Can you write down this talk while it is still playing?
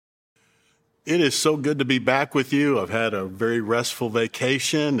It is so good to be back with you. I've had a very restful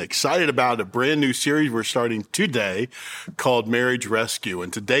vacation, excited about a brand new series we're starting today called Marriage Rescue.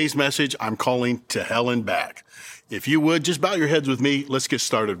 And today's message I'm calling To Hell and Back. If you would, just bow your heads with me. Let's get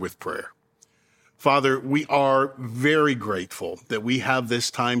started with prayer. Father, we are very grateful that we have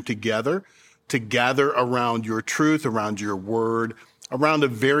this time together to gather around your truth, around your word, around a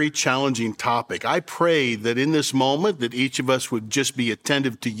very challenging topic. I pray that in this moment that each of us would just be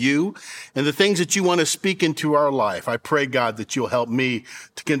attentive to you and the things that you want to speak into our life. I pray, God, that you'll help me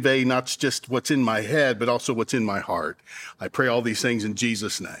to convey not just what's in my head, but also what's in my heart. I pray all these things in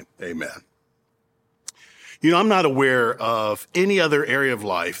Jesus' name. Amen. You know, I'm not aware of any other area of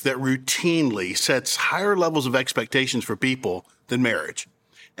life that routinely sets higher levels of expectations for people than marriage.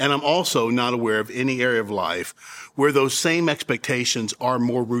 And I'm also not aware of any area of life where those same expectations are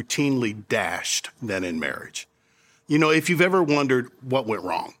more routinely dashed than in marriage. You know, if you've ever wondered what went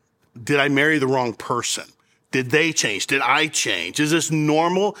wrong, did I marry the wrong person? Did they change? Did I change? Is this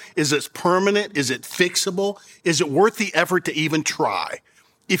normal? Is this permanent? Is it fixable? Is it worth the effort to even try?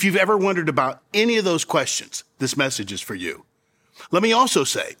 If you've ever wondered about any of those questions, this message is for you. Let me also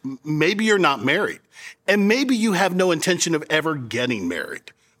say, maybe you're not married, and maybe you have no intention of ever getting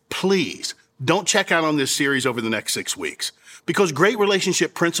married. Please don't check out on this series over the next 6 weeks because great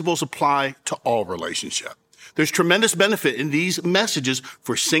relationship principles apply to all relationship. There's tremendous benefit in these messages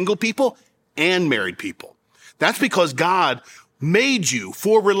for single people and married people. That's because God made you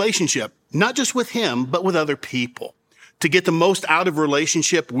for relationship, not just with him, but with other people. To get the most out of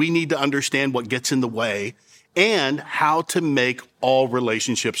relationship, we need to understand what gets in the way and how to make all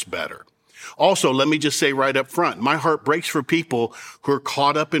relationships better. Also, let me just say right up front, my heart breaks for people who are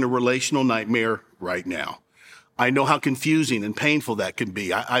caught up in a relational nightmare right now. I know how confusing and painful that can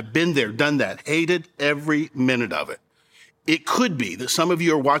be. I've been there, done that, hated every minute of it. It could be that some of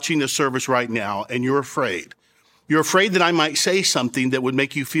you are watching this service right now and you're afraid. You're afraid that I might say something that would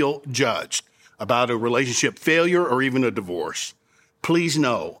make you feel judged about a relationship failure or even a divorce. Please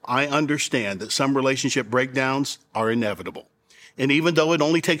know, I understand that some relationship breakdowns are inevitable. And even though it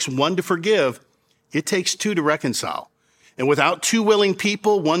only takes one to forgive, it takes two to reconcile. And without two willing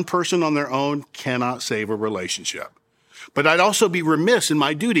people, one person on their own cannot save a relationship. But I'd also be remiss in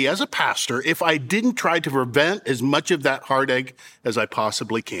my duty as a pastor if I didn't try to prevent as much of that heartache as I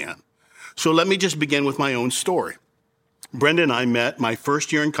possibly can. So let me just begin with my own story. Brenda and I met my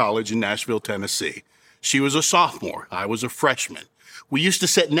first year in college in Nashville, Tennessee. She was a sophomore. I was a freshman. We used to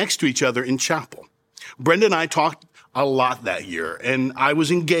sit next to each other in chapel. Brenda and I talked a lot that year, and I was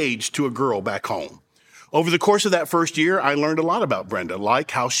engaged to a girl back home. Over the course of that first year, I learned a lot about Brenda,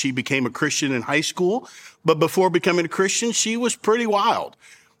 like how she became a Christian in high school, but before becoming a Christian, she was pretty wild.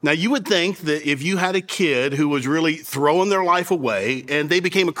 Now, you would think that if you had a kid who was really throwing their life away and they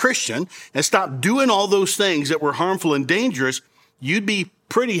became a Christian and stopped doing all those things that were harmful and dangerous, you'd be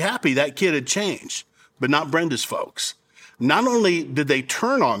pretty happy that kid had changed, but not Brenda's folks. Not only did they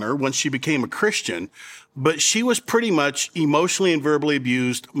turn on her when she became a Christian, but she was pretty much emotionally and verbally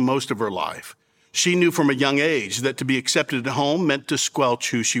abused most of her life. She knew from a young age that to be accepted at home meant to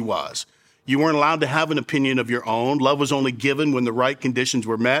squelch who she was. You weren't allowed to have an opinion of your own. Love was only given when the right conditions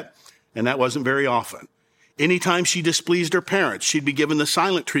were met, and that wasn't very often. Anytime she displeased her parents, she'd be given the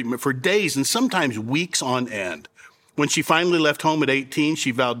silent treatment for days and sometimes weeks on end. When she finally left home at 18,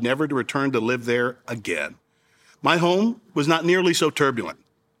 she vowed never to return to live there again. My home was not nearly so turbulent.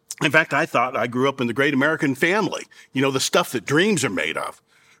 In fact, I thought I grew up in the great American family, you know, the stuff that dreams are made of.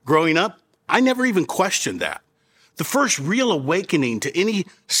 Growing up, I never even questioned that. The first real awakening to any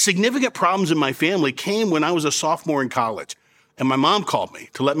significant problems in my family came when I was a sophomore in college, and my mom called me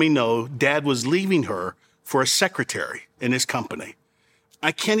to let me know Dad was leaving her for a secretary in his company.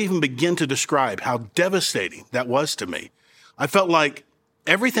 I can't even begin to describe how devastating that was to me. I felt like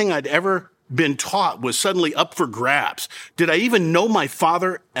everything I'd ever been taught was suddenly up for grabs. Did I even know my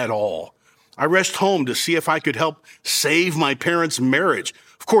father at all? I rushed home to see if I could help save my parents' marriage.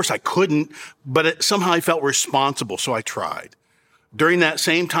 Of course I couldn't, but somehow I felt responsible, so I tried. During that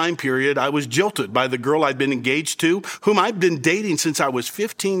same time period, I was jilted by the girl I'd been engaged to, whom I'd been dating since I was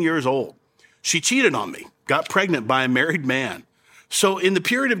 15 years old. She cheated on me, got pregnant by a married man. So in the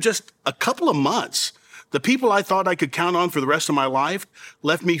period of just a couple of months, the people I thought I could count on for the rest of my life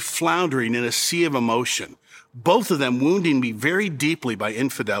left me floundering in a sea of emotion, both of them wounding me very deeply by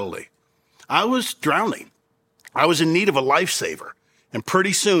infidelity. I was drowning. I was in need of a lifesaver. And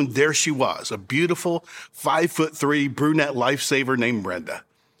pretty soon, there she was, a beautiful 5'3" brunette lifesaver named Brenda.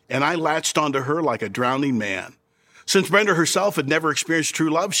 And I latched onto her like a drowning man. Since Brenda herself had never experienced true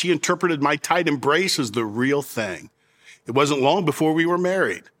love, she interpreted my tight embrace as the real thing. It wasn't long before we were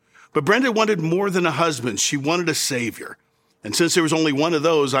married. But Brenda wanted more than a husband. She wanted a savior. And since there was only one of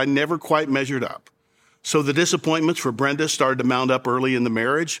those, I never quite measured up. So the disappointments for Brenda started to mount up early in the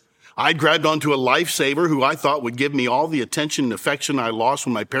marriage. I grabbed onto a lifesaver who I thought would give me all the attention and affection I lost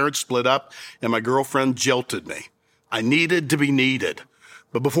when my parents split up and my girlfriend jilted me. I needed to be needed.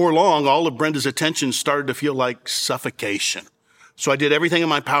 But before long, all of Brenda's attention started to feel like suffocation. So I did everything in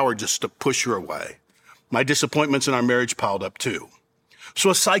my power just to push her away. My disappointments in our marriage piled up too. So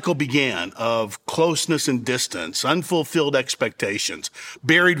a cycle began of closeness and distance, unfulfilled expectations,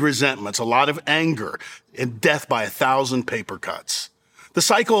 buried resentments, a lot of anger, and death by 1,000 paper cuts. The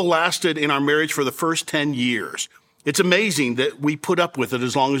cycle lasted in our marriage for the first 10 years. It's amazing that we put up with it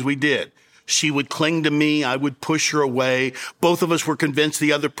as long as we did. She would cling to me. I would push her away. Both of us were convinced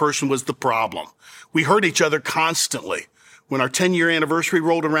the other person was the problem. We hurt each other constantly. When our 10-year anniversary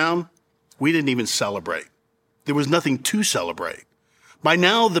rolled around, we didn't even celebrate. There was nothing to celebrate. By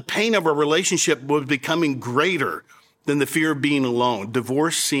now, the pain of our relationship was becoming greater than the fear of being alone.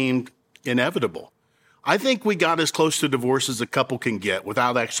 Divorce seemed inevitable. I think we got as close to divorce as a couple can get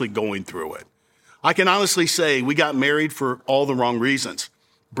without actually going through it. I can honestly say we got married for all the wrong reasons.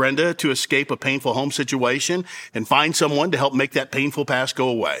 Brenda, to escape a painful home situation and find someone to help make that painful past go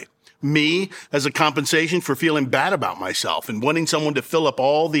away. Me, as a compensation for feeling bad about myself and wanting someone to fill up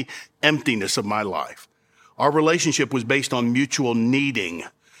all the emptiness of my life. Our relationship was based on mutual needing,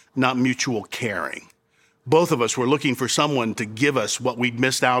 not mutual caring. Both of us were looking for someone to give us what we'd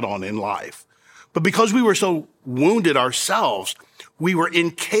missed out on in life. But because we were so wounded ourselves, we were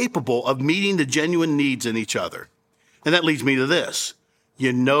incapable of meeting the genuine needs in each other. And that leads me to this.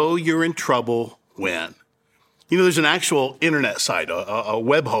 You know you're in trouble when. There's an actual internet site, a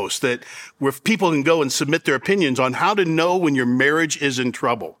web host where people can go and submit their opinions on how to know when your marriage is in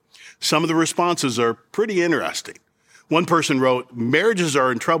trouble. Some of the responses are pretty interesting. One person wrote, marriages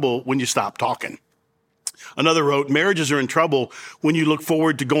are in trouble when you stop talking. Another wrote, marriages are in trouble when you look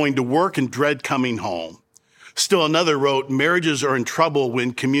forward to going to work and dread coming home. Still another wrote, marriages are in trouble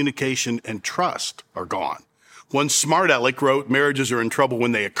when communication and trust are gone. One smart aleck wrote, marriages are in trouble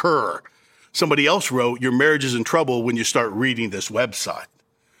when they occur. Somebody else wrote, your marriage is in trouble when you start reading this website.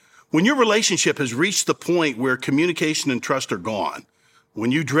 When your relationship has reached the point where communication and trust are gone,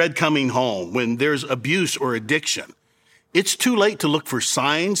 when you dread coming home, when there's abuse or addiction, it's too late to look for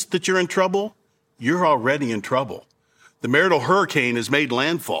signs that you're in trouble. You're already in trouble. The marital hurricane has made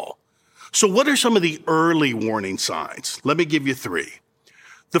landfall. So what are some of the early warning signs? Let me give you 3.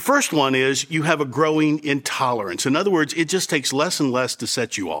 The first one is you have a growing intolerance. In other words, it just takes less and less to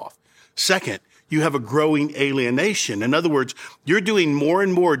set you off. Second, you have a growing alienation. In other words, you're doing more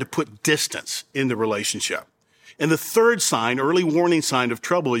and more to put distance in the relationship. And the third sign, early warning sign of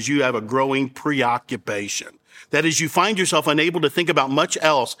trouble, is you have a growing preoccupation. That is, you find yourself unable to think about much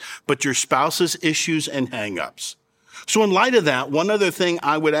else but your spouse's issues and hang-ups. So in light of that, one other thing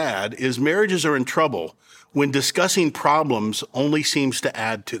I would add is marriages are in trouble when discussing problems only seems to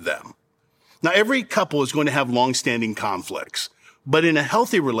add to them. Now, every couple is going to have long-standing conflicts, but in a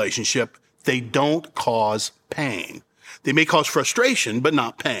healthy relationship, they don't cause pain. They may cause frustration, but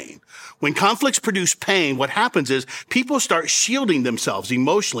not pain. When conflicts produce pain, what happens is people start shielding themselves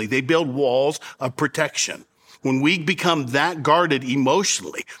emotionally. They build walls of protection. When we become that guarded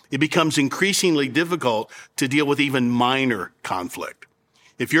emotionally, it becomes increasingly difficult to deal with even minor conflict.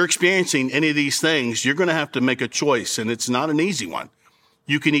 If you're experiencing any of these things, you're going to have to make a choice, and it's not an easy one.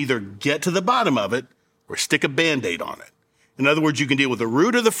 You can either get to the bottom of it or stick a Band-Aid on it. In other words, you can deal with the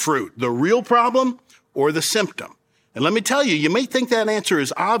root or the fruit, the real problem or the symptom. And let me tell you, you may think that answer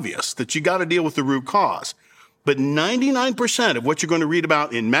is obvious, that you got to deal with the root cause. But 99% of what you're going to read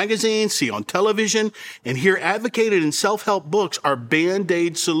about in magazines, see on television, and hear advocated in self-help books are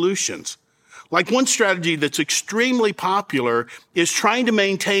Band-Aid solutions. Like one strategy that's extremely popular is trying to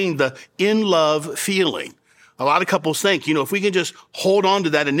maintain the in-love feeling. A lot of couples think, if we can just hold on to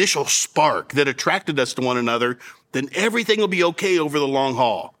that initial spark that attracted us to one another, then everything will be okay over the long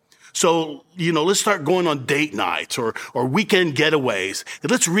haul. So, let's start going on date nights or weekend getaways, and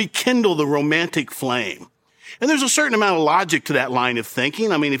let's rekindle the romantic flame. And there's a certain amount of logic to that line of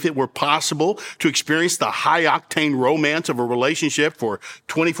thinking. I mean, if it were possible to experience the high-octane romance of a relationship for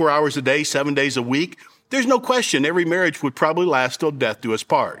 24 hours a day, 7 days a week, there's no question every marriage would probably last till death do us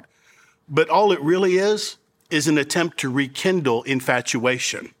part. But all it really is an attempt to rekindle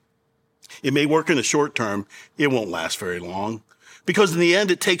infatuation. It may work in the short term. It won't last very long. Because in the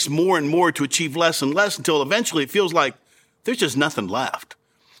end, it takes more and more to achieve less and less until eventually it feels like there's just nothing left.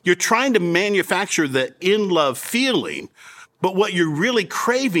 You're trying to manufacture the in-love feeling, but what you're really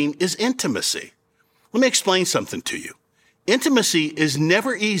craving is intimacy. Let me explain something to you. Intimacy is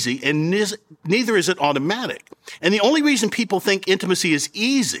never easy, and neither is it automatic. And the only reason people think intimacy is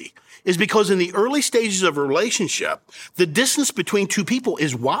easy is because in the early stages of a relationship, the distance between two people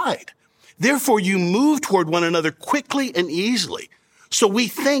is wide. Therefore, you move toward one another quickly and easily. So we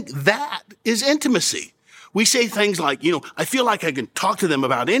think that is intimacy. We say things like, I feel like I can talk to them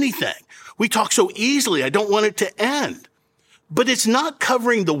about anything. We talk so easily, I don't want it to end. But it's not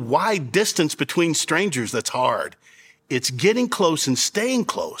covering the wide distance between strangers that's hard. It's getting close and staying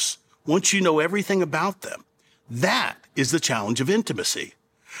close once you know everything about them. That is the challenge of intimacy.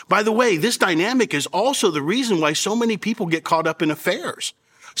 By the way, this dynamic is also the reason why so many people get caught up in affairs.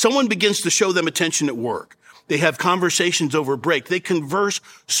 Someone begins to show them attention at work. They have conversations over break. They converse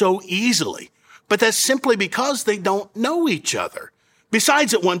so easily. But that's simply because they don't know each other.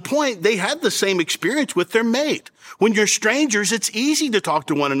 Besides, at one point, they had the same experience with their mate. When you're strangers, it's easy to talk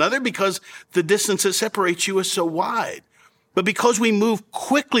to one another because the distance that separates you is so wide. But because we move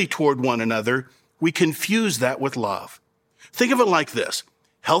quickly toward one another, we confuse that with love. Think of it like this.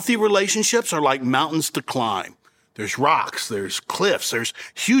 Healthy relationships are like mountains to climb. There's rocks, there's cliffs, there's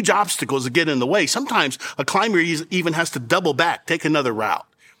huge obstacles that get in the way. Sometimes a climber even has to double back, take another route.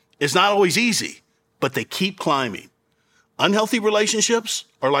 It's not always easy, but they keep climbing. Unhealthy relationships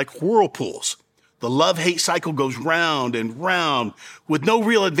are like whirlpools. The love-hate cycle goes round and round with no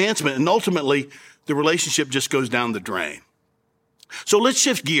real advancement, and ultimately, the relationship just goes down the drain. So let's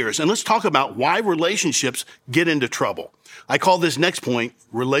shift gears and let's talk about why relationships get into trouble. I call this next point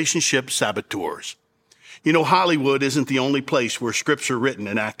relationship saboteurs. Hollywood isn't the only place where scripts are written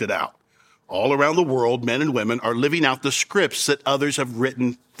and acted out. All around the world, men and women are living out the scripts that others have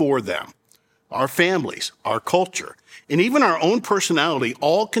written for them. Our families, our culture, and even our own personality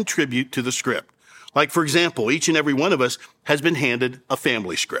all contribute to the script. Like, for example, each and every one of us has been handed a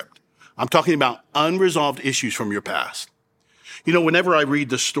family script. I'm talking about unresolved issues from your past. Whenever I read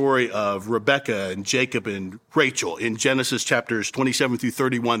the story of Rebekah and Jacob and Rachel in Genesis chapters 27 through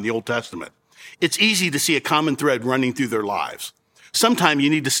 31, the Old Testament, it's easy to see a common thread running through their lives. Sometime you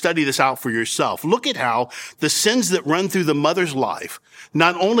need to study this out for yourself. Look at how the sins that run through the mother's life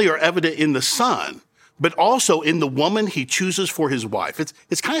not only are evident in the son, but also in the woman he chooses for his wife.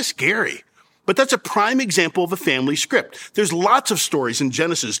 It's kind of scary, but that's a prime example of a family script. There's lots of stories in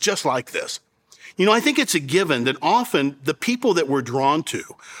Genesis just like this. I think it's a given that often the people that we're drawn to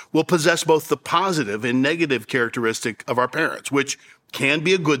will possess both the positive and negative characteristic of our parents, which can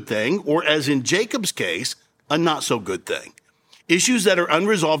be a good thing, or as in Jacob's case, a not so good thing. Issues that are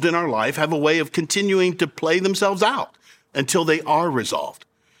unresolved in our life have a way of continuing to play themselves out until they are resolved.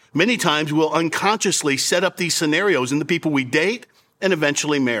 Many times we'll unconsciously set up these scenarios in the people we date and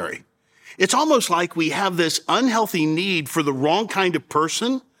eventually marry. It's almost like we have this unhealthy need for the wrong kind of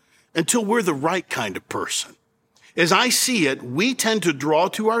person until we're the right kind of person. As I see it, we tend to draw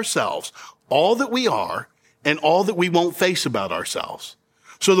to ourselves all that we are and all that we won't face about ourselves.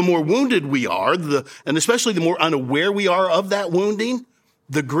 So the more wounded we are, and especially the more unaware we are of that wounding,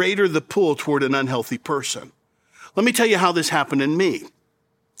 the greater the pull toward an unhealthy person. Let me tell you how this happened in me.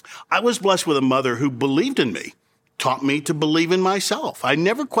 I was blessed with a mother who believed in me, taught me to believe in myself. I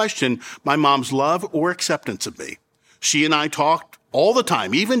never questioned my mom's love or acceptance of me. She and I talked all the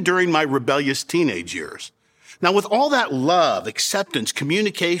time, even during my rebellious teenage years. Now, with all that love, acceptance,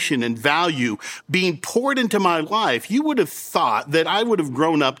 communication, and value being poured into my life, you would have thought that I would have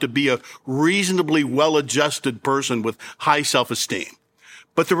grown up to be a reasonably well-adjusted person with high self-esteem.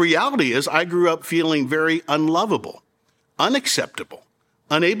 But the reality is I grew up feeling very unlovable, unacceptable,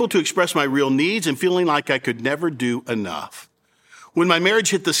 unable to express my real needs, and feeling like I could never do enough. When my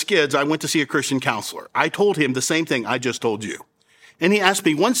marriage hit the skids, I went to see a Christian counselor. I told him the same thing I just told you. And he asked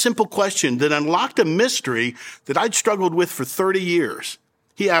me one simple question that unlocked a mystery that I'd struggled with for 30 years.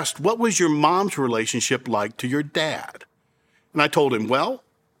 He asked, "What was your mom's relationship like to your dad?" And I told him, well,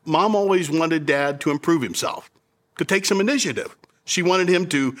 Mom always wanted Dad to improve himself, to take some initiative. She wanted him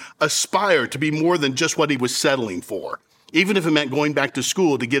to aspire to be more than just what he was settling for, even if it meant going back to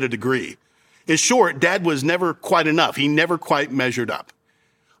school to get a degree. In short, Dad was never quite enough. He never quite measured up.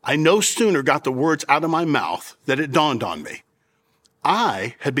 I no sooner got the words out of my mouth than it dawned on me.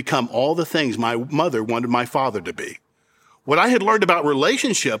 I had become all the things my mother wanted my father to be. What I had learned about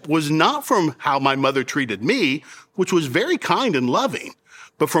relationship was not from how my mother treated me, which was very kind and loving,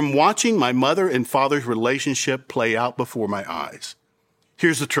 but from watching my mother and father's relationship play out before my eyes.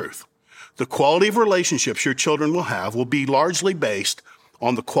 Here's the truth. The quality of relationships your children will have will be largely based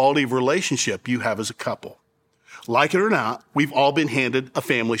on the quality of relationship you have as a couple. Like it or not, we've all been handed a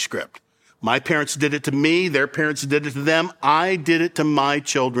family script. My parents did it to me. Their parents did it to them. I did it to my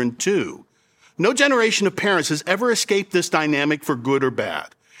children too. No generation of parents has ever escaped this dynamic for good or bad.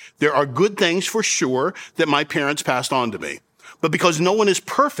 There are good things for sure that my parents passed on to me. But because no one is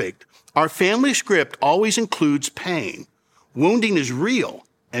perfect, our family script always includes pain. Wounding is real,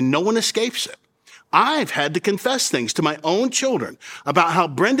 and no one escapes it. I've had to confess things to my own children about how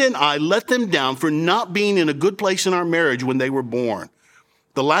Brenda and I let them down for not being in a good place in our marriage when they were born.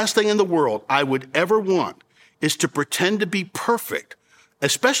 The last thing in the world I would ever want is to pretend to be perfect,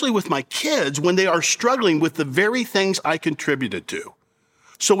 especially with my kids when they are struggling with the very things I contributed to.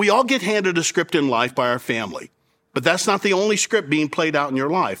 So we all get handed a script in life by our family, but that's not the only script being played out in your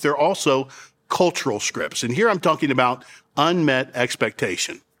life. There are also cultural scripts, and here I'm talking about unmet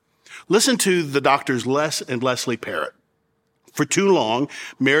expectation. Listen to the doctors Les and Leslie Parrott. For too long,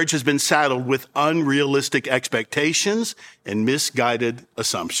 marriage has been saddled with unrealistic expectations and misguided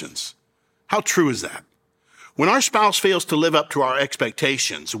assumptions. How true is that? When our spouse fails to live up to our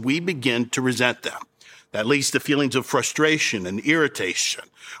expectations, we begin to resent them. That leads to feelings of frustration and irritation.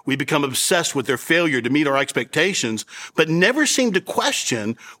 We become obsessed with their failure to meet our expectations, but never seem to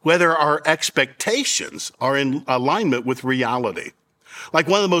question whether our expectations are in alignment with reality. Like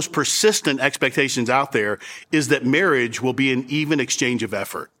one of the most persistent expectations out there is that marriage will be an even exchange of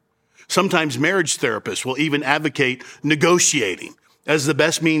effort. Sometimes marriage therapists will even advocate negotiating as the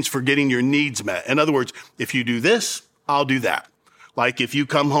best means for getting your needs met. In other words, if you do this, I'll do that. Like if you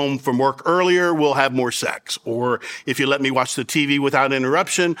come home from work earlier, we'll have more sex. Or if you let me watch the TV without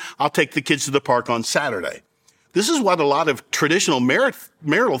interruption, I'll take the kids to the park on Saturday. This is what a lot of traditional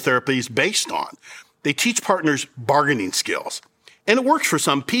marital therapy is based on. They teach partners bargaining skills. And it works for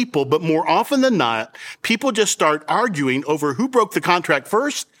some people, but more often than not, people just start arguing over who broke the contract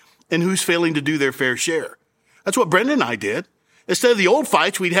first and who's failing to do their fair share. That's what Brenda and I did. Instead of the old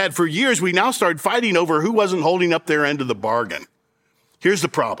fights we'd had for years, we now started fighting over who wasn't holding up their end of the bargain. Here's the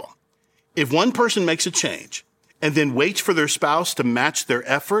problem. If one person makes a change and then waits for their spouse to match their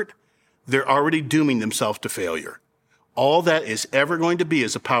effort, they're already dooming themselves to failure. All that is ever going to be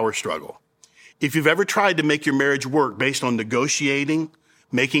is a power struggle. If you've ever tried to make your marriage work based on negotiating,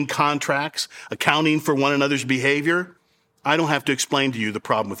 making contracts, accounting for one another's behavior, I don't have to explain to you the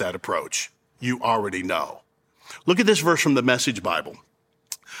problem with that approach. You already know. Look at this verse from the Message Bible.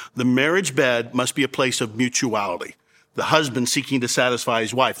 The marriage bed must be a place of mutuality. The husband seeking to satisfy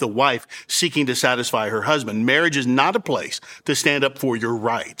his wife, the wife seeking to satisfy her husband. Marriage is not a place to stand up for your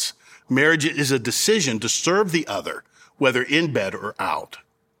rights. Marriage is a decision to serve the other, whether in bed or out.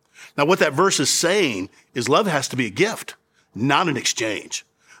 Now, what that verse is saying is love has to be a gift, not an exchange.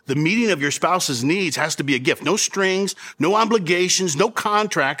 The meeting of your spouse's needs has to be a gift. No strings, no obligations, no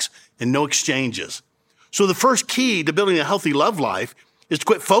contracts, and no exchanges. So the first key to building a healthy love life is to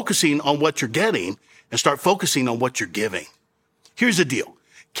quit focusing on what you're getting and start focusing on what you're giving. Here's the deal.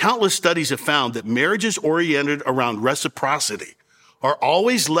 Countless studies have found that marriages oriented around reciprocity are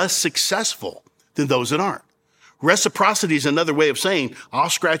always less successful than those that aren't. Reciprocity is another way of saying, I'll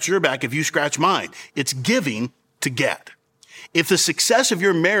scratch your back if you scratch mine. It's giving to get. If the success of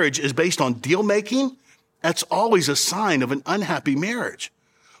your marriage is based on deal making, that's always a sign of an unhappy marriage.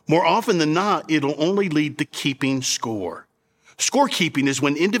 More often than not, it'll only lead to keeping score. Scorekeeping is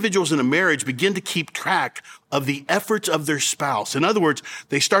when individuals in a marriage begin to keep track of the efforts of their spouse. In other words,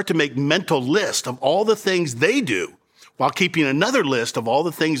 they start to make mental lists of all the things they do while keeping another list of all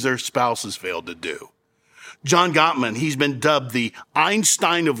the things their spouse has failed to do. John Gottman, he's been dubbed the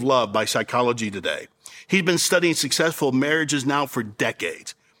Einstein of love by Psychology Today. He's been studying successful marriages now for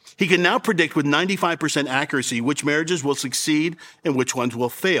decades. He can now predict with 95% accuracy which marriages will succeed and which ones will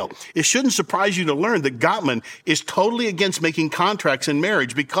fail. It shouldn't surprise you to learn that Gottman is totally against making contracts in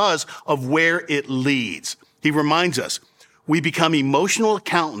marriage because of where it leads. He reminds us, we become emotional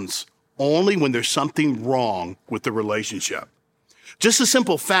accountants only when there's something wrong with the relationship. Just the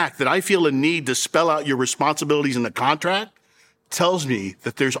simple fact that I feel a need to spell out your responsibilities in the contract tells me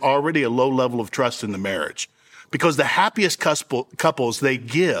that there's already a low level of trust in the marriage. Because the happiest couples, they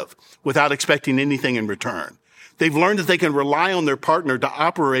give without expecting anything in return. They've learned that they can rely on their partner to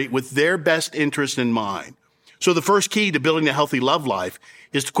operate with their best interest in mind. So the first key to building a healthy love life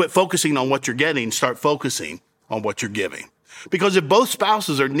is to quit focusing on what you're getting, start focusing on what you're giving. Because if both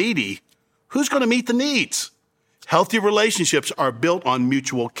spouses are needy, who's going to meet the needs? Healthy relationships are built on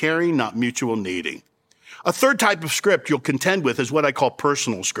mutual caring, not mutual needing. A third type of script you'll contend with is what I call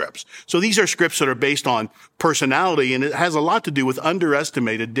personal scripts. So these are scripts that are based on personality, and it has a lot to do with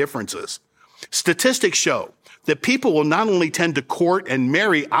underestimated differences. Statistics show that people will not only tend to court and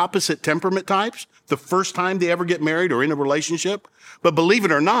marry opposite temperament types the first time they ever get married or in a relationship, but believe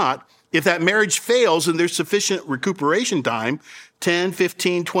it or not, if that marriage fails and there's sufficient recuperation time, 10,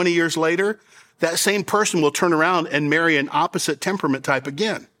 15, 20 years later, that same person will turn around and marry an opposite temperament type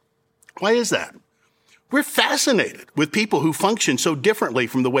again. Why is that? We're fascinated with people who function so differently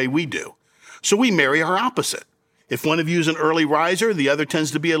from the way we do. So we marry our opposite. If one of you is an early riser, the other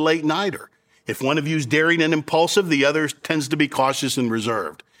tends to be a late nighter. If one of you is daring and impulsive, the other tends to be cautious and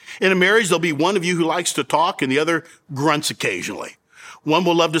reserved. In a marriage, there'll be one of you who likes to talk and the other grunts occasionally. One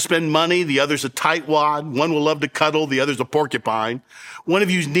will love to spend money, the other's a tightwad. One will love to cuddle, the other's a porcupine. One of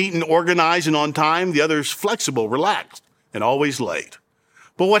you's neat and organized and on time, the other's flexible, relaxed, and always late.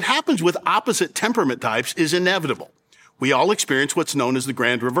 But what happens with opposite temperament types is inevitable. We all experience what's known as the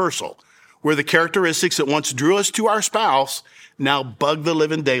grand reversal, where the characteristics that once drew us to our spouse now bug the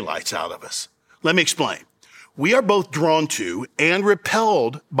living daylights out of us. Let me explain. We are both drawn to and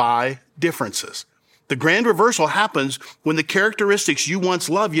repelled by differences. The grand reversal happens when the characteristics you once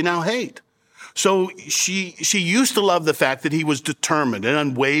loved, you now hate. So she used to love the fact that he was determined and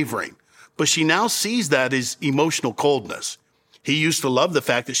unwavering, but she now sees that as emotional coldness. He used to love the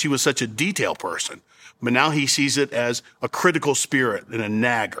fact that she was such a detail person, but now he sees it as a critical spirit and a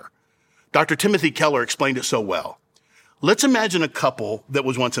nagger. Dr. Timothy Keller explained it so well. Let's imagine a couple that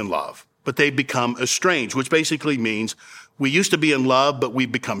was once in love, but they become estranged, which basically means we used to be in love, but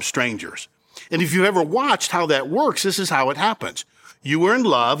we've become strangers. And if you've ever watched how that works, this is how it happens. You were in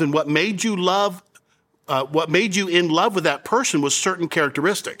love, and what made you in love with that person was certain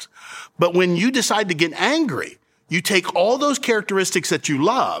characteristics. But when you decide to get angry, you take all those characteristics that you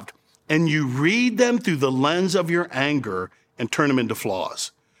loved and you read them through the lens of your anger and turn them into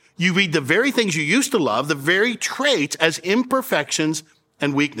flaws. You read the very things you used to love, the very traits, as imperfections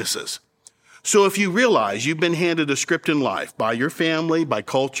and weaknesses. So if you realize you've been handed a script in life by your family, by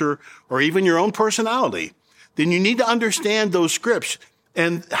culture, or even your own personality, then you need to understand those scripts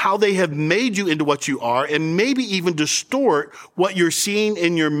and how they have made you into what you are and maybe even distort what you're seeing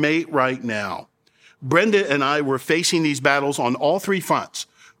in your mate right now. Brenda and I were facing these battles on all three fronts.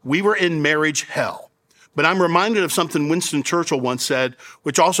 We were in marriage hell. But I'm reminded of something Winston Churchill once said,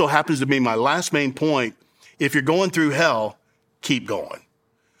 which also happens to be my last main point. If you're going through hell, keep going.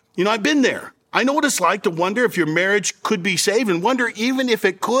 You know, I've been there. I know what it's like to wonder if your marriage could be saved and wonder even if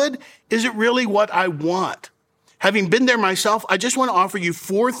it could, is it really what I want? Having been there myself, I just want to offer you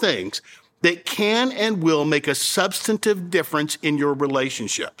 4 things that can and will make a substantive difference in your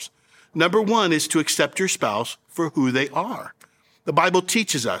relationships. Number 1 is to accept your spouse for who they are. The Bible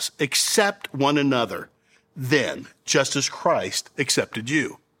teaches us, accept one another, then, just as Christ accepted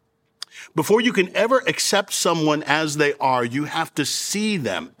you. Before you can ever accept someone as they are, you have to see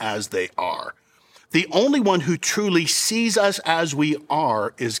them as they are. The only one who truly sees us as we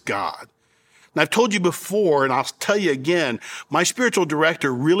are is God. And I've told you before, and I'll tell you again, my spiritual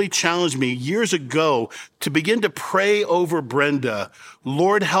director really challenged me years ago to begin to pray over Brenda.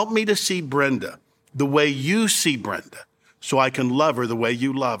 Lord, help me to see Brenda the way you see Brenda, so I can love her the way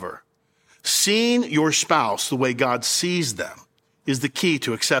you love her. Seeing your spouse the way God sees them is the key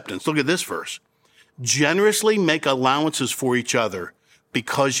to acceptance. Look at this verse. Generously make allowances for each other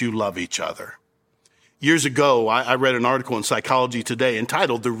because you love each other. Years ago, I read an article in Psychology Today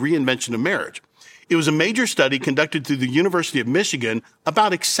entitled The Reinvention of Marriage. It was a major study conducted through the University of Michigan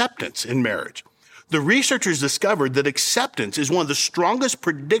about acceptance in marriage. The researchers discovered that acceptance is one of the strongest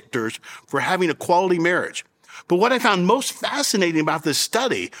predictors for having a quality marriage. But what I found most fascinating about this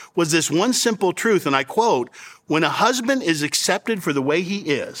study was this one simple truth, and I quote, when a husband is accepted for the way he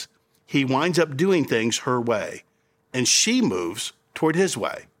is, he winds up doing things her way, and she moves toward his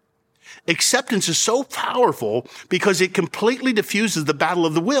way. Acceptance is so powerful because it completely diffuses the battle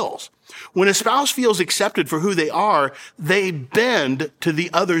of the wills. When a spouse feels accepted for who they are, they bend to the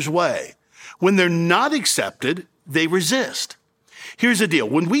other's way. When they're not accepted, they resist. Here's the deal.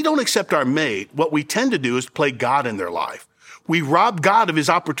 When we don't accept our mate, what we tend to do is play God in their life. We rob God of his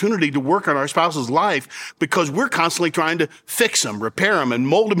opportunity to work on our spouse's life because we're constantly trying to fix them, repair them, and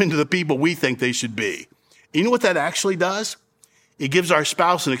mold them into the people we think they should be. You know what that actually does? It gives our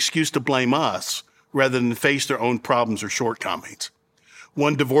spouse an excuse to blame us rather than face their own problems or shortcomings.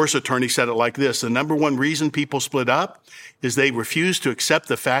 One divorce attorney said it like this: the number one reason people split up is they refuse to accept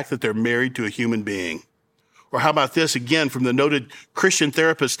the fact that they're married to a human being. Or how about this again from the noted Christian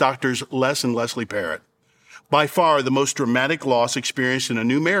therapist doctors Les and Leslie Parrott? By far, the most dramatic loss experienced in a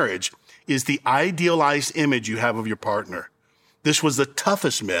new marriage is the idealized image you have of your partner. This was the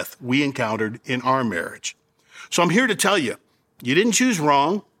toughest myth we encountered in our marriage. So I'm here to tell you, you didn't choose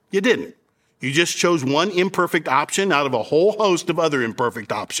wrong. You didn't. You just chose one imperfect option out of a whole host of other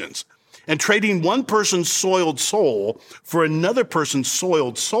imperfect options. And trading one person's soiled soul for another person's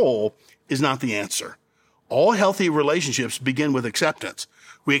soiled soul is not the answer. All healthy relationships begin with acceptance.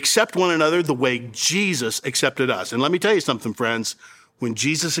 We accept one another the way Jesus accepted us. And let me tell you something, friends. When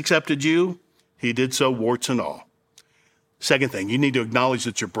Jesus accepted you, he did so warts and all. Second thing, you need to acknowledge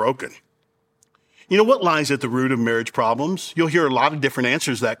that you're broken. You know what lies at the root of marriage problems? You'll hear a lot of different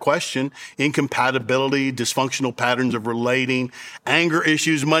answers to that question. Incompatibility, dysfunctional patterns of relating, anger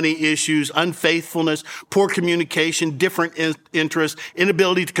issues, money issues, unfaithfulness, poor communication, different interests,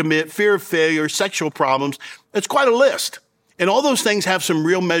 inability to commit, fear of failure, sexual problems. It's quite a list. And all those things have some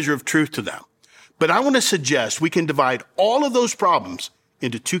real measure of truth to them. But I want to suggest we can divide all of those problems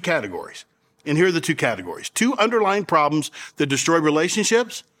into two categories. And here are the two categories. Two underlying problems that destroy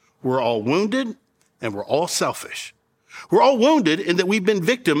relationships. We're all wounded and we're all selfish. We're all wounded in that we've been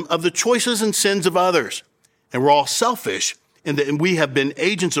victim of the choices and sins of others. And we're all selfish in that we have been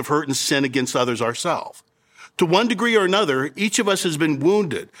agents of hurt and sin against others ourselves. To one degree or another, each of us has been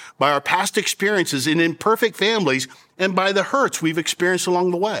wounded by our past experiences in imperfect families and by the hurts we've experienced along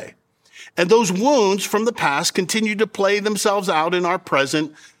the way. And those wounds from the past continue to play themselves out in our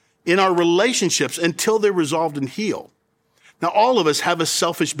present, in our relationships until they're resolved and healed. Now, all of us have a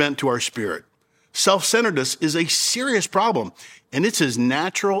selfish bent to our spirit. Self-centeredness is a serious problem, and it's as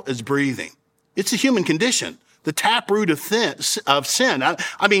natural as breathing. It's a human condition, the taproot of sin.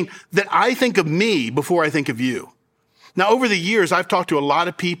 I mean, that I think of me before I think of you. Now, over the years, I've talked to a lot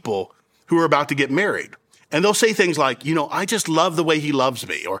of people who are about to get married, and they'll say things like, I just love the way he loves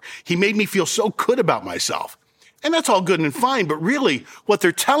me, or he made me feel so good about myself. And that's all good and fine, but really what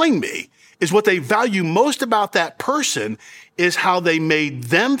they're telling me is what they value most about that person is how they made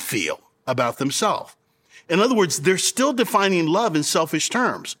them feel about themselves. In other words, they're still defining love in selfish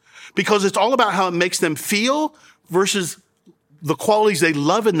terms because it's all about how it makes them feel versus the qualities they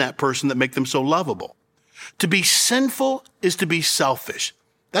love in that person that make them so lovable. To be sinful is to be selfish.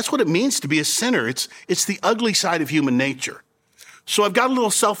 That's what it means to be a sinner. It's the ugly side of human nature. So I've got a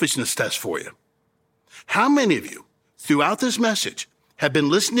little selfishness test for you. How many of you throughout this message have been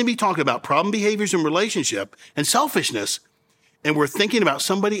listening to me talking about problem behaviors in relationship and selfishness, and we're thinking about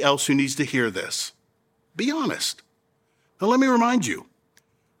somebody else who needs to hear this? Be honest. Now, let me remind you,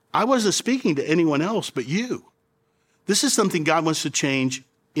 I wasn't speaking to anyone else but you. This is something God wants to change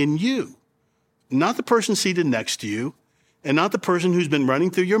in you, not the person seated next to you, and not the person who's been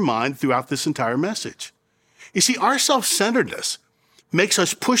running through your mind throughout this entire message. You see, our self-centeredness makes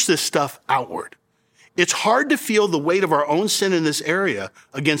us push this stuff outward. It's hard to feel the weight of our own sin in this area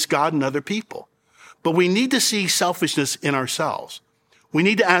against God and other people. But we need to see selfishness in ourselves. We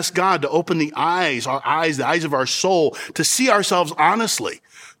need to ask God to open the eyes of our soul, to see ourselves honestly,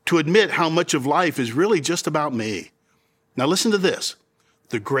 to admit how much of life is really just about me. Now listen to this.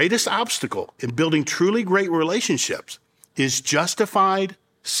 The greatest obstacle in building truly great relationships is justified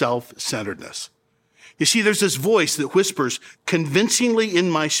self-centeredness. You see, there's this voice that whispers convincingly in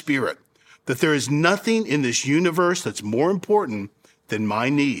my spirit that there is nothing in this universe that's more important than my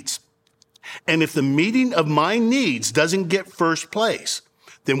needs. And if the meeting of my needs doesn't get first place,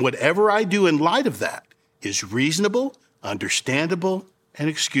 then whatever I do in light of that is reasonable, understandable, and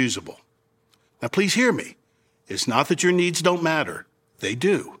excusable. Now, please hear me. It's not that your needs don't matter. They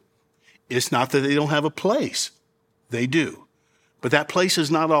do. It's not that they don't have a place. They do. But that place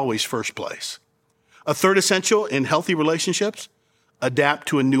is not always first place. A third essential in healthy relationships, adapt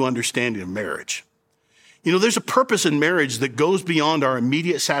to a new understanding of marriage. There's a purpose in marriage that goes beyond our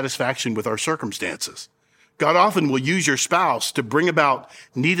immediate satisfaction with our circumstances. God often will use your spouse to bring about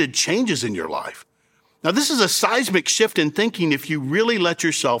needed changes in your life. Now, this is a seismic shift in thinking if you really let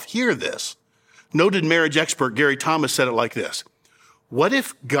yourself hear this. Noted marriage expert Gary Thomas said it like this. What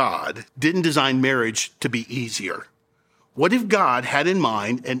if God didn't design marriage to be easier? What if God had in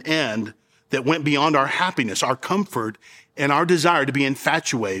mind an end that went beyond our happiness, our comfort, and our desire to be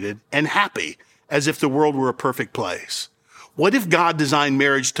infatuated and happy as if the world were a perfect place? What if God designed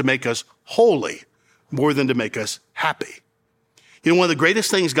marriage to make us holy more than to make us happy? One of the greatest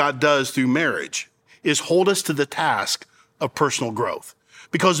things God does through marriage is hold us to the task of personal growth.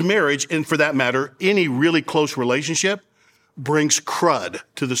 Because marriage, and for that matter, any really close relationship, brings crud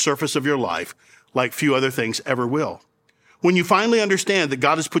to the surface of your life like few other things ever will. When you finally understand that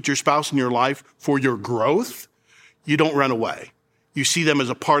God has put your spouse in your life for your growth, you don't run away. You see them as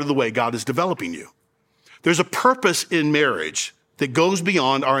a part of the way God is developing you. There's a purpose in marriage that goes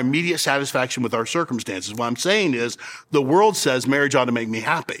beyond our immediate satisfaction with our circumstances. What I'm saying is the world says marriage ought to make me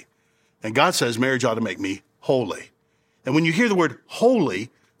happy, and God says marriage ought to make me holy. And when you hear the word holy,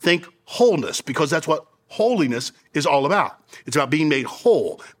 think wholeness, because that's what holiness is all about. It's about being made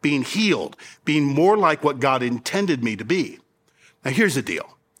whole, being healed, being more like what God intended me to be. Now, here's the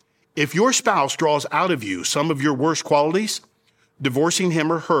deal. If your spouse draws out of you some of your worst qualities, Divorcing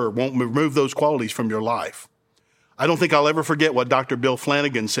him or her won't remove those qualities from your life. I don't think I'll ever forget what Dr. Bill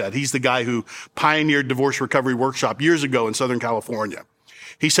Flanagan said. He's the guy who pioneered Divorce Recovery Workshop years ago in Southern California.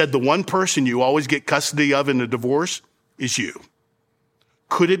 He said, the one person you always get custody of in a divorce is you.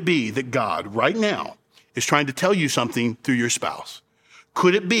 Could it be that God right now is trying to tell you something through your spouse?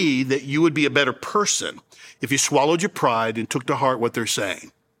 Could it be that you would be a better person if you swallowed your pride and took to heart what they're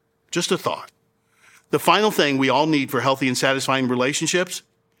saying? Just a thought. The final thing we all need for healthy and satisfying relationships,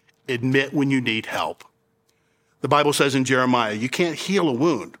 admit when you need help. The Bible says in Jeremiah, you can't heal a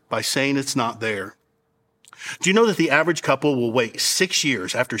wound by saying it's not there. Do you know that the average couple will wait 6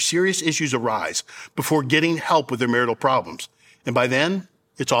 years after serious issues arise before getting help with their marital problems? And by then,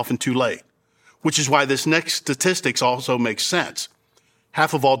 it's often too late, which is why this next statistics also makes sense.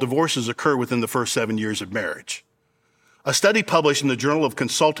 Half of all divorces occur within the first 7 years of marriage. A study published in the Journal of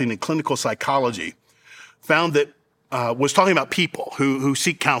Consulting and Clinical Psychology found that was talking about people who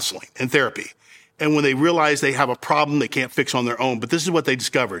seek counseling and therapy. And when they realize they have a problem they can't fix on their own. But this is what they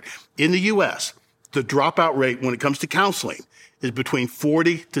discovered. In the U.S., the dropout rate when it comes to counseling is between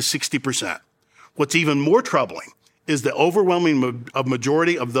 40 to 60%. What's even more troubling is the overwhelming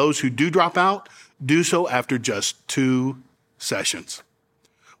majority of those who do drop out do so after just 2 sessions.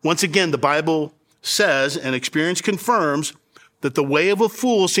 Once again, the Bible says, and experience confirms, that the way of a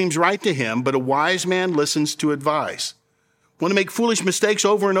fool seems right to him, but a wise man listens to advice. Want to make foolish mistakes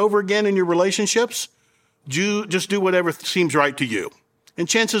over and over again in your relationships? Just do whatever seems right to you. And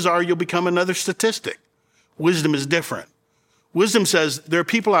chances are you'll become another statistic. Wisdom is different. Wisdom says there are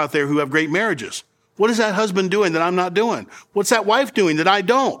people out there who have great marriages. What is that husband doing that I'm not doing? What's that wife doing that I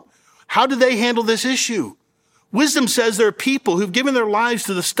don't? How do they handle this issue? Wisdom says there are people who've given their lives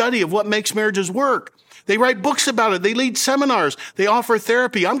to the study of what makes marriages work. They write books about it. They lead seminars. They offer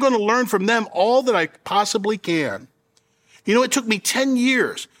therapy. I'm going to learn from them all that I possibly can. You know, it took me 10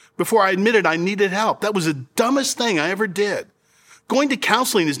 years before I admitted I needed help. That was the dumbest thing I ever did. Going to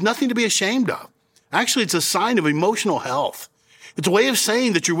counseling is nothing to be ashamed of. Actually, it's a sign of emotional health. It's a way of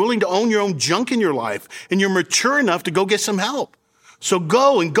saying that you're willing to own your own junk in your life and you're mature enough to go get some help. So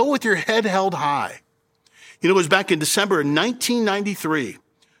go with your head held high. You know, it was back in December of 1993.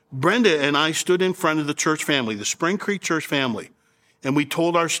 Brenda and I stood in front of the church family, the Spring Creek church family, and we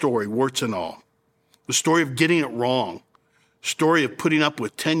told our story, warts and all. The story of getting it wrong. Story of putting up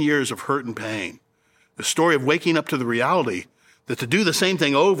with 10 years of hurt and pain. The story of waking up to the reality that to do the same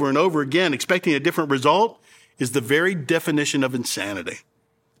thing over and over again, expecting a different result, is the very definition of insanity.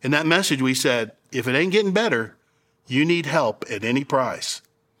 In that message, we said, if it ain't getting better, you need help at any price.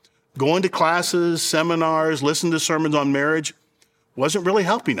 Going to classes, seminars, listening to sermons on marriage wasn't really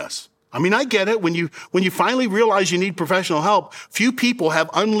helping us. I mean, I get it. When you finally realize you need professional help, few people have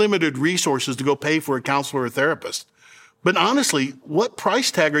unlimited resources to go pay for a counselor or therapist. But honestly, what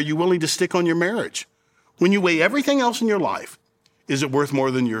price tag are you willing to stick on your marriage? When you weigh everything else in your life, is it worth more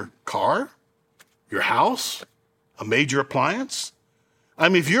than your car, your house, a major appliance? I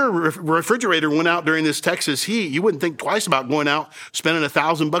mean, if your refrigerator went out during this Texas heat, you wouldn't think twice about going out, spending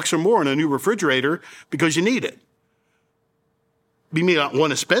 $1,000 or more on a new refrigerator because you need it. We may not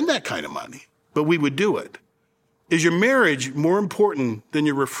want to spend that kind of money, but we would do it. Is your marriage more important than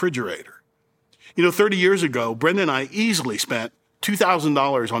your refrigerator? You know, 30 years ago, Brenda and I easily spent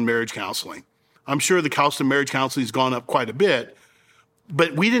 $2,000 on marriage counseling. I'm sure the cost of marriage counseling has gone up quite a bit,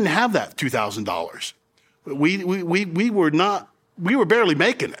 but we didn't have that $2,000. We were barely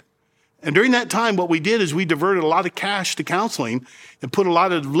making it. And during that time, what we did is we diverted a lot of cash to counseling and put a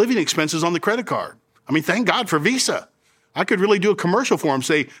lot of living expenses on the credit card. I mean, thank God for Visa. I could really do a commercial for them,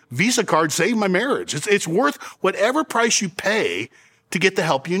 say, Visa card saved my marriage. It's worth whatever price you pay to get the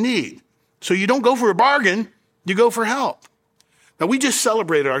help you need. So you don't go for a bargain, you go for help. Now, we just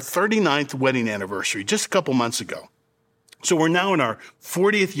celebrated our 39th wedding anniversary just a couple months ago. So we're now in our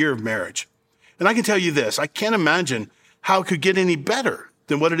 40th year of marriage. And I can tell you this, I can't imagine how it could get any better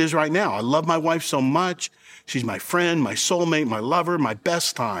than what it is right now. I love my wife so much. She's my friend, my soulmate, my lover, my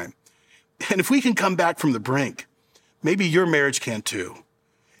best time. And if we can come back from the brink, maybe your marriage can too.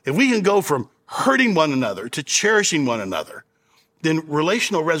 If we can go from hurting one another to cherishing one another, then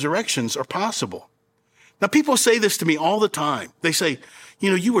relational resurrections are possible. Now, people say this to me all the time. They say,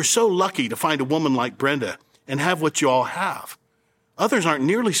 you know, you were so lucky to find a woman like Brenda and have what you all have. Others aren't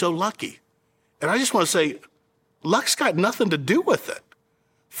nearly so lucky. And I just want to say, luck's got nothing to do with it.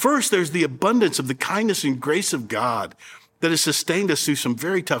 First, there's the abundance of the kindness and grace of God that has sustained us through some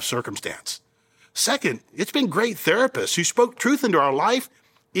very tough circumstance. Second, it's been great therapists who spoke truth into our life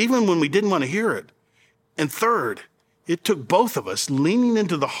even when we didn't want to hear it. And third, it took both of us leaning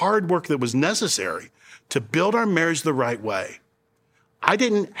into the hard work that was necessary to build our marriage the right way. I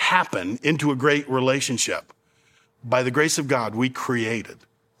didn't happen into a great relationship. By the grace of God, we created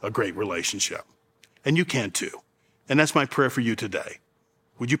a great relationship. And you can too. And that's my prayer for you today.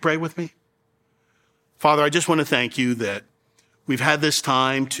 Would you pray with me? Father, I just want to thank you that we've had this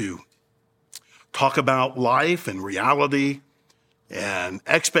time to talk about life and reality and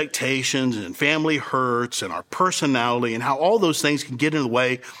expectations and family hurts and our personality and how all those things can get in the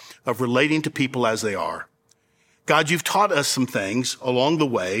way of relating to people as they are. God, you've taught us some things along the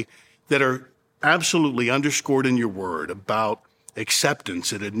way that are absolutely underscored in your word about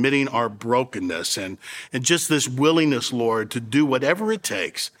acceptance and admitting our brokenness and just this willingness, Lord, to do whatever it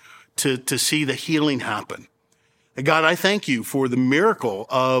takes to see the healing happen. And God, I thank you for the miracle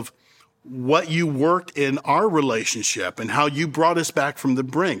of what you worked in our relationship and how you brought us back from the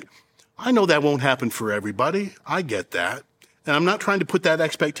brink. I know that won't happen for everybody. I get that. And I'm not trying to put that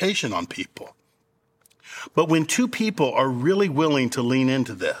expectation on people. But when two people are really willing to lean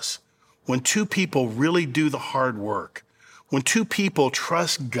into this, when two people really do the hard work, when two people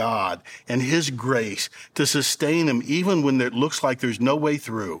trust God and his grace to sustain them even when it looks like there's no way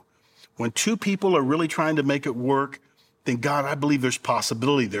through, when two people are really trying to make it work, then God, I believe there's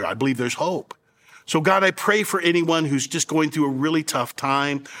possibility there. I believe there's hope. So God, I pray for anyone who's just going through a really tough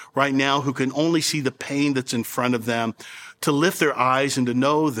time right now, who can only see the pain that's in front of them, to lift their eyes and to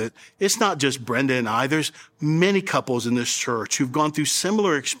know that it's not just Brenda and I. There's many couples in this church who've gone through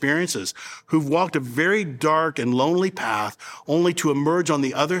similar experiences, who've walked a very dark and lonely path, only to emerge on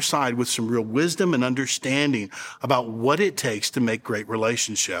the other side with some real wisdom and understanding about what it takes to make great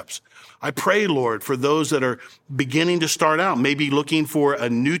relationships. I pray, Lord, for those that are beginning to start out, maybe looking for a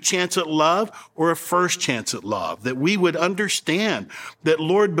new chance at love or a first chance at love, that we would understand that,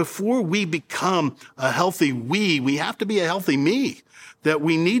 Lord, before we become a healthy we have to be a healthy me, that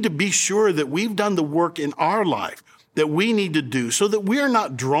we need to be sure that we've done the work in our life that we need to do so that we are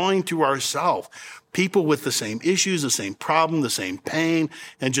not drawing to ourselves people with the same issues, the same problem, the same pain,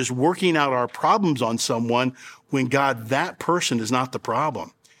 and just working out our problems on someone when, God, that person is not the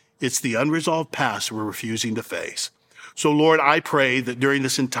problem. It's the unresolved past we're refusing to face. So, Lord, I pray that during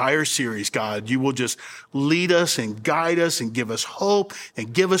this entire series, God, you will just lead us and guide us and give us hope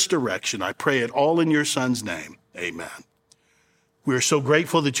and give us direction. I pray it all in your Son's name. Amen. We are so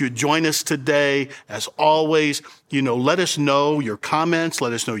grateful that you join us today. As always, let us know your comments.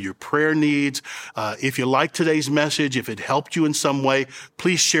 Let us know your prayer needs. If you like today's message, if it helped you in some way,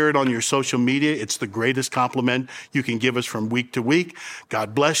 please share it on your social media. It's the greatest compliment you can give us from week to week.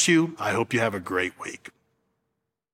 God bless you. I hope you have a great week.